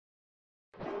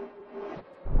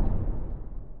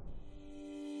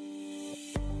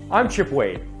I'm Chip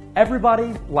Wade.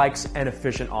 Everybody likes an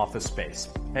efficient office space,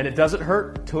 and it doesn't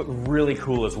hurt to look really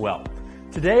cool as well.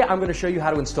 Today I'm going to show you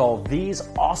how to install these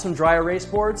awesome dry erase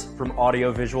boards from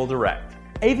Audio-Visual Direct.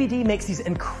 AVD makes these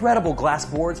incredible glass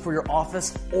boards for your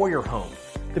office or your home.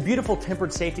 The beautiful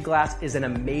tempered safety glass is an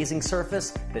amazing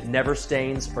surface that never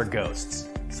stains or ghosts,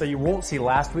 so you won't see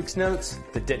last week's notes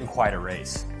that didn't quite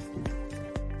erase.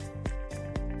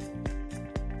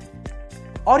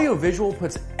 Audio-Visual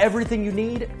puts everything you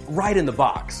need right in the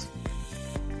box.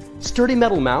 Sturdy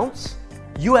metal mounts,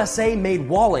 USA-made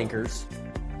wall anchors,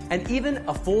 and even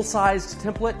a full-sized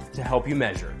template to help you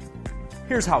measure.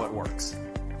 Here's how it works.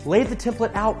 Lay the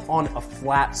template out on a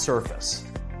flat surface.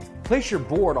 Place your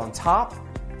board on top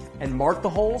and mark the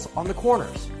holes on the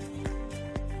corners.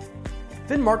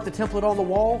 Then mark the template on the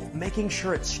wall, making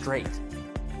sure it's straight.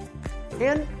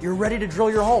 And you're ready to drill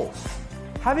your holes.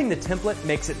 Having the template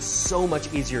makes it so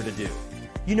much easier to do.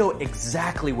 You know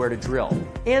exactly where to drill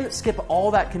and skip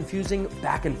all that confusing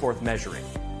back and forth measuring.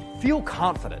 Feel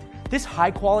confident. This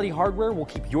high quality hardware will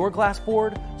keep your glass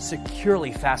board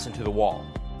securely fastened to the wall.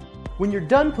 When you're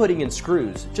done putting in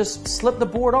screws, just slip the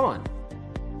board on.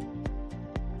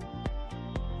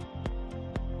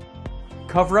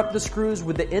 Cover up the screws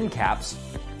with the end caps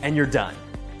and you're done.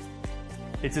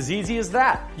 It's as easy as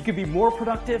that. You can be more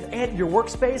productive and your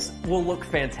workspace will look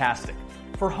fantastic.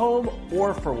 For home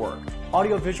or for work,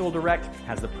 Audio-Visual Direct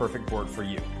has the perfect board for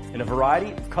you in a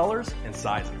variety of colors and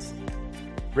sizes.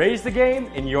 Raise the game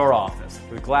in your office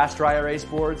with glass dry erase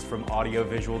boards from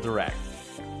Audio-Visual Direct.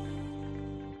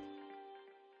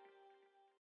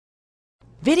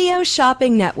 Video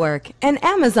Shopping Network, an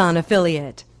Amazon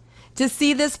affiliate. To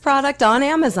see this product on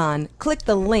Amazon, click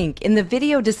the link in the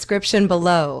video description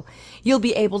below. You'll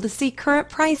be able to see current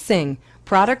pricing,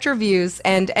 product reviews,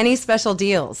 and any special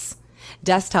deals.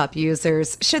 Desktop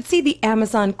users should see the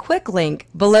Amazon quick link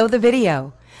below the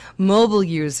video. Mobile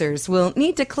users will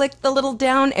need to click the little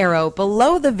down arrow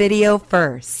below the video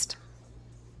first.